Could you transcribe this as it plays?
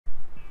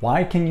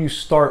Why can you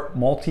start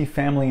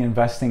multifamily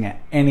investing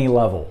at any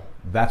level?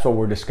 That's what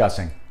we're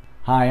discussing.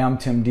 Hi, I'm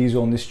Tim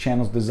Diesel, and this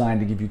channel is designed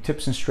to give you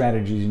tips and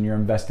strategies in your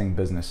investing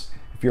business.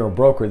 If you're a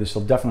broker, this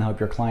will definitely help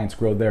your clients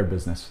grow their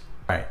business.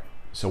 All right,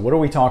 so what are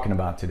we talking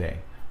about today?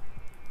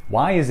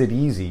 Why is it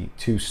easy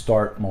to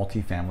start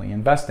multifamily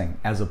investing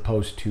as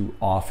opposed to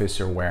office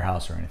or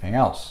warehouse or anything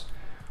else?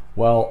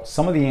 Well,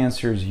 some of the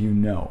answers you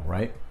know,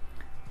 right?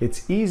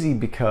 It's easy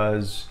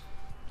because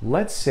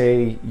let's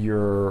say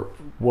you're,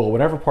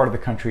 whatever part of the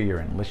country you're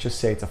in, let's just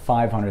say it's a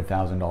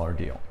 $500,000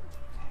 deal.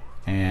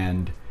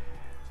 And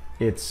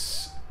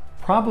it's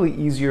probably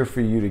easier for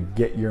you to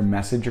get your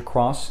message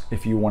across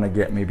if you want to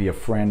get maybe a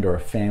friend or a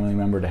family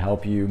member to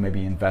help you,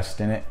 maybe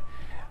invest in it.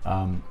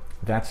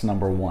 That's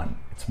number one.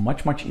 It's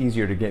much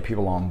easier to get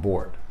people on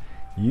board.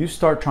 You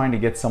start trying to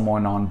get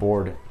someone on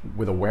board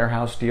with a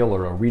warehouse deal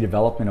or a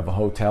redevelopment of a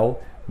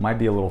hotel, might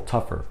be a little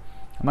tougher.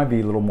 It might be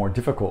a little more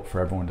difficult for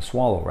everyone to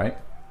swallow, right?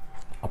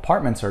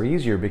 Apartments are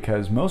easier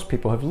because most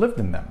people have lived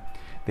in them.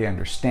 They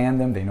understand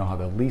them, they know how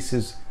the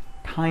leases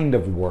kind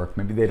of work.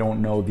 Maybe they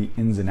don't know the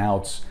ins and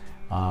outs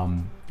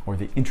or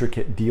the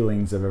intricate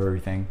dealings of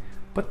everything,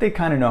 but they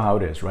kind of know how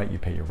it is, right? You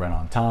pay your rent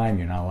on time,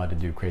 you're not allowed to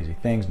do crazy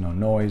things, no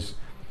noise.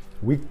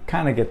 We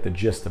kind of get the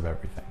gist of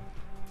everything.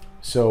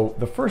 So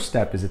the first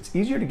step is it's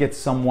easier to get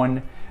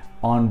someone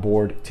on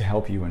board to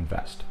help you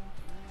invest.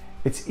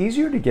 It's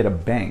easier to get a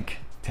bank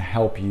to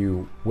help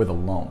you with a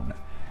loan.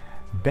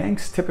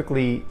 Banks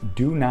typically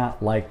do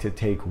not like to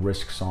take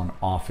risks on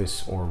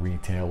office or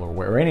retail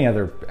or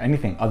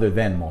anything other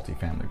than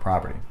multifamily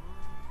property.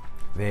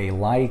 They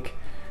like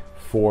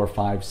 4,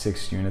 5,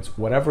 6 units,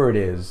 whatever it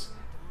is,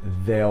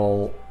 they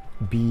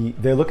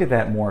look at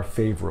that more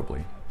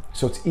favorably.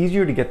 So it's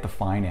easier to get the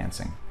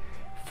financing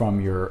from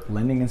your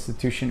lending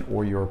institution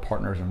or your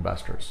partners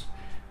investors.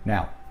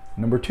 Now,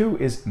 number two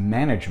is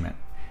management.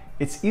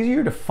 It's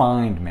easier to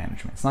find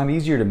management. It's not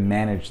easier to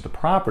manage the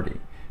property,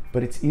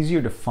 but it's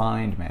easier to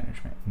find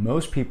management.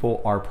 Most people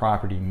are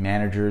property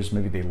managers.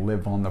 Maybe they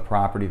live on the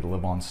property, they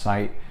live on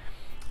site.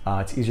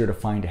 It's easier to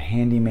find a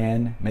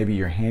handyman. Maybe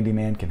your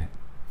handyman can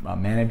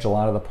manage a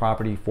lot of the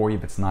property for you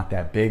if it's not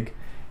that big.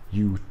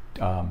 If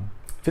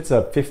it's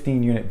a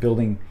 15-unit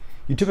building,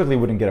 you typically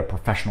wouldn't get a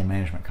professional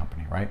management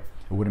company, right?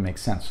 It wouldn't make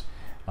sense.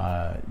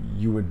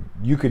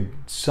 You could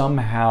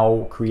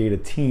somehow create a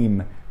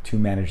team to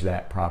manage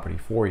that property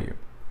for you.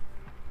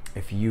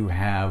 If you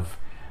have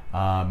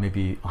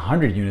maybe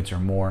 100 units or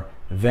more,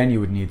 then you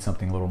would need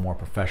something a little more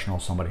professional,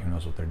 somebody who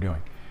knows what they're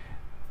doing.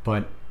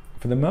 But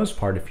for the most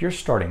part, if you're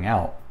starting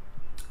out,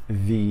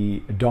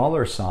 the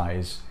dollar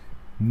size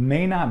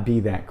may not be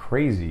that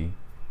crazy,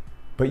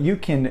 but you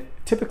can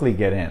typically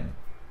get in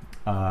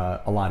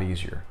a lot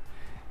easier.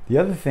 The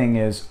other thing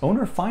is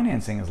owner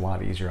financing is a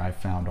lot easier, I've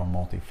found, on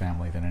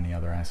multifamily than any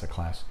other asset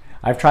class.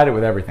 I've tried it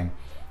with everything,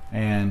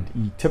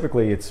 and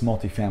typically it's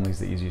multifamily is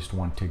the easiest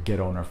one to get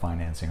owner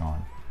financing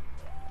on.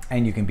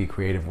 And you can be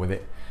creative with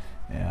it.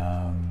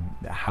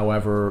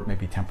 However,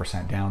 maybe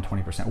 10% down,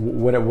 20%,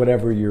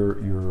 whatever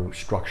your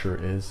structure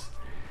is.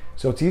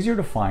 So it's easier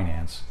to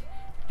finance,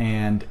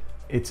 and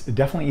it's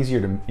definitely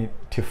easier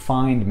to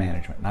find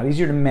management. Not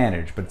easier to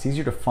manage, but it's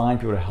easier to find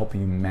people to help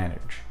you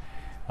manage.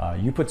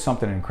 You put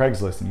something in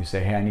Craigslist and you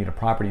say, hey, I need a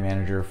property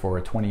manager for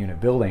a 20-unit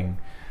building,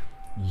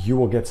 you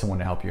will get someone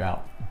to help you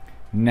out.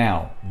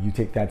 Now, you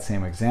take that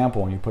same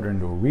example and you put it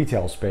into a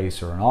retail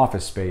space or an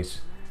office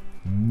space,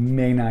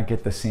 may not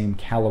get the same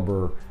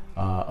caliber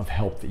of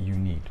help that you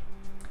need.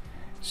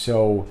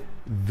 So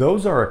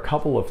those are a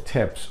couple of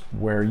tips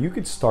where you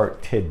could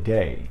start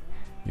today.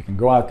 You can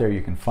go out there,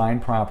 you can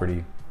find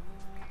property,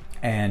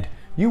 and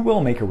you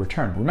will make a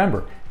return.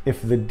 Remember,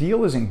 if the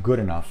deal isn't good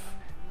enough,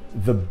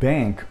 the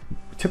bank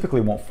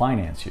typically won't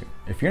finance you.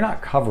 If you're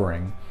not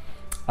covering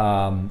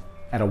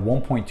at a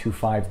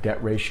 1.25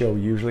 debt ratio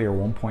usually, or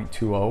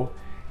 1.20,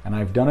 and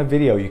I've done a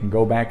video, you can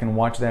go back and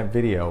watch that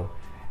video.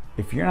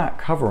 If you're not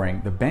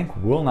covering, the bank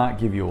will not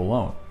give you a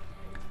loan.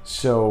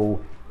 So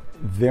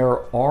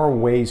there are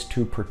ways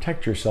to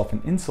protect yourself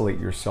and insulate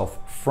yourself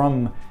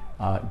from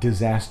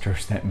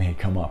disasters that may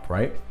come up,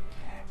 right?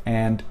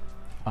 And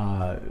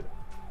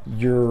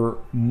you're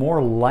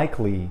more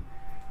likely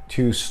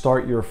to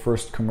start your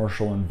first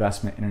commercial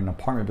investment in an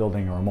apartment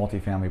building or a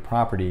multifamily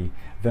property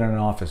than an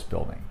office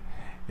building.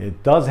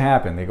 It does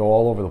happen, they go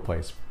all over the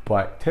place,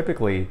 but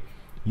typically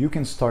you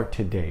can start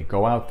today.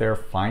 Go out there,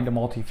 find a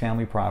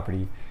multifamily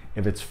property.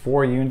 If it's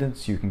 4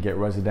 units, you can get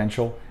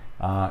residential.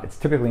 It's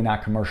typically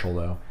not commercial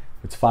though.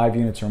 If it's 5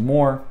 units or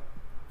more,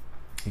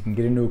 you can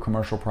get into a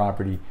commercial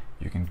property.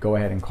 You can go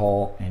ahead and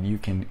call, and you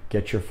can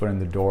get your foot in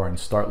the door and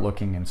start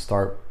looking and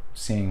start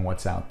seeing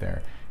what's out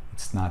there.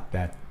 It's not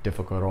that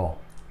difficult at all.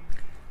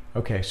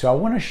 Okay, so I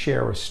want to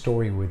share a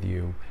story with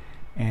you,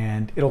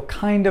 and it'll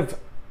kind of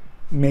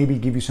maybe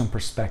give you some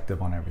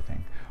perspective on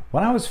everything.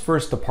 When I was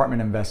first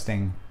apartment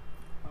investing,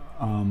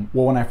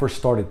 when I first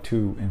started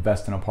to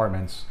invest in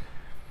apartments,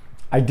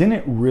 I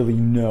didn't really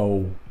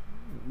know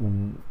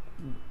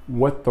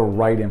what the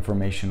right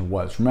information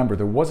was. Remember,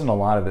 there wasn't a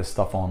lot of this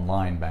stuff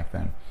online back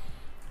then.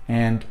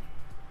 And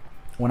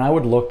when I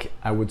would look,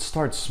 I would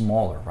start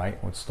smaller, right?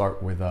 I would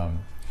start with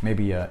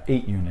maybe a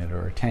 8 unit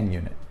or a 10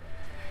 unit.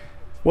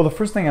 Well, the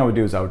first thing I would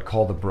do is I would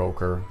call the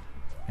broker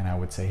and I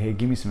would say, hey,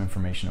 give me some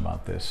information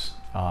about this.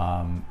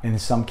 In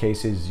some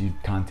cases,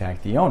 you'd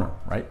contact the owner,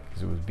 right?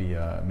 Because it would be,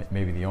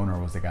 maybe the owner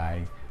was the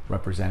guy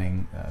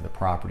representing the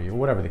property or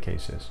whatever the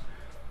case is.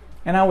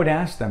 And I would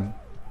ask them,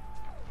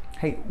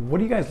 hey, what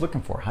are you guys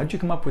looking for? How'd you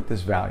come up with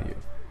this value?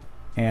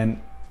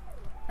 And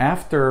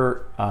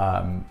after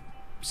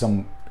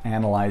some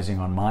analyzing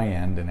on my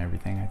end and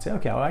everything, I'd say,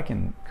 okay, well, I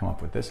can come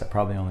up with this. I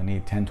probably only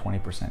need 10,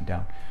 20%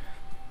 down.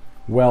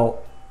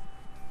 Well,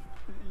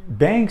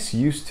 banks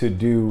used to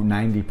do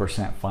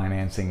 90%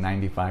 financing,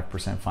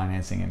 95%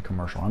 financing in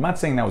commercial. I'm not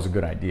saying that was a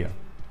good idea,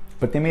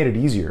 but they made it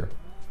easier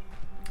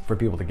for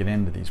people to get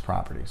into these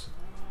properties.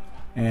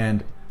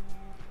 And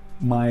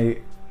my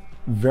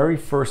very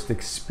first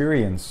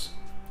experience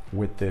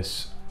with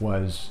this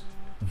was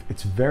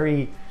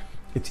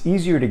it's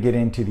easier to get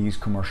into these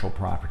commercial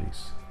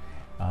properties,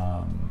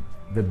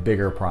 the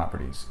bigger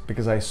properties,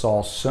 because I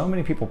saw so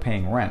many people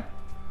paying rent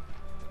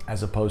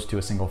as opposed to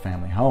a single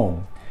family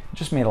home. It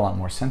just made a lot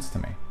more sense to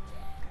me.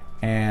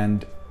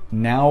 And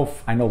now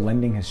I know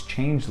lending has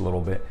changed a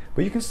little bit,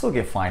 but you can still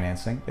get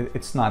financing.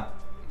 It's not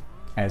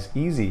as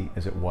easy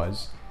as it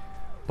was,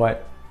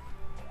 but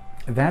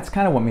that's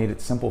kind of what made it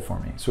simple for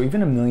me. So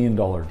even $1 million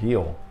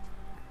deal,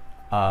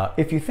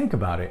 if you think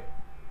about it,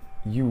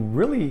 you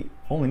really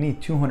only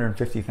need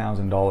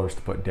 $250,000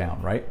 to put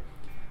down, right?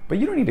 But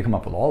you don't need to come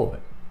up with all of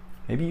it.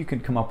 Maybe you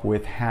could come up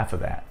with half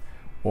of that,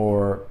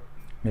 or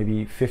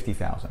maybe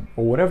 50,000,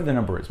 or whatever the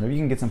number is. Maybe you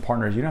can get some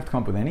partners. You don't have to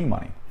come up with any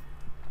money.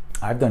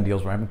 I've done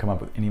deals where I haven't come up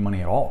with any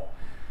money at all.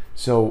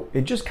 So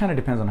it just kind of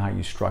depends on how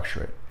you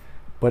structure it.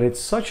 But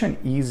it's such an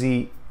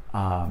easy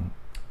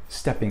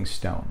stepping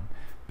stone,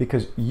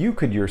 because you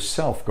could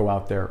yourself go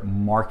out there,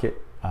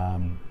 market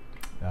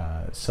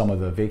some of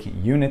the vacant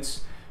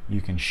units. You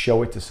can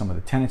show it to some of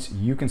the tenants.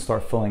 You can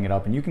start filling it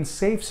up, and you can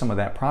save some of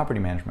that property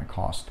management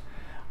cost.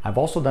 I've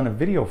also done a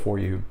video for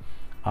you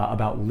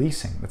about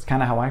leasing. That's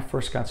kind of how I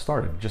first got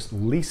started, just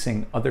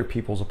leasing other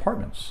people's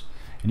apartments.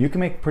 And you can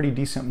make pretty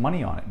decent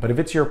money on it. But if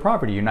it's your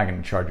property, you're not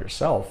going to charge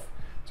yourself.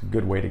 It's a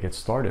good way to get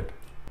started.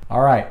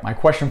 All right, my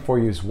question for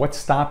you is, what's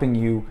stopping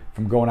you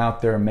from going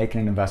out there and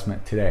making an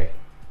investment today?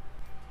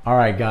 All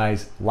right,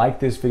 guys, like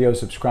this video,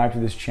 subscribe to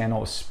this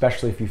channel,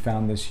 especially if you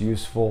found this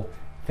useful.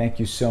 Thank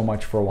you so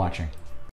much for watching.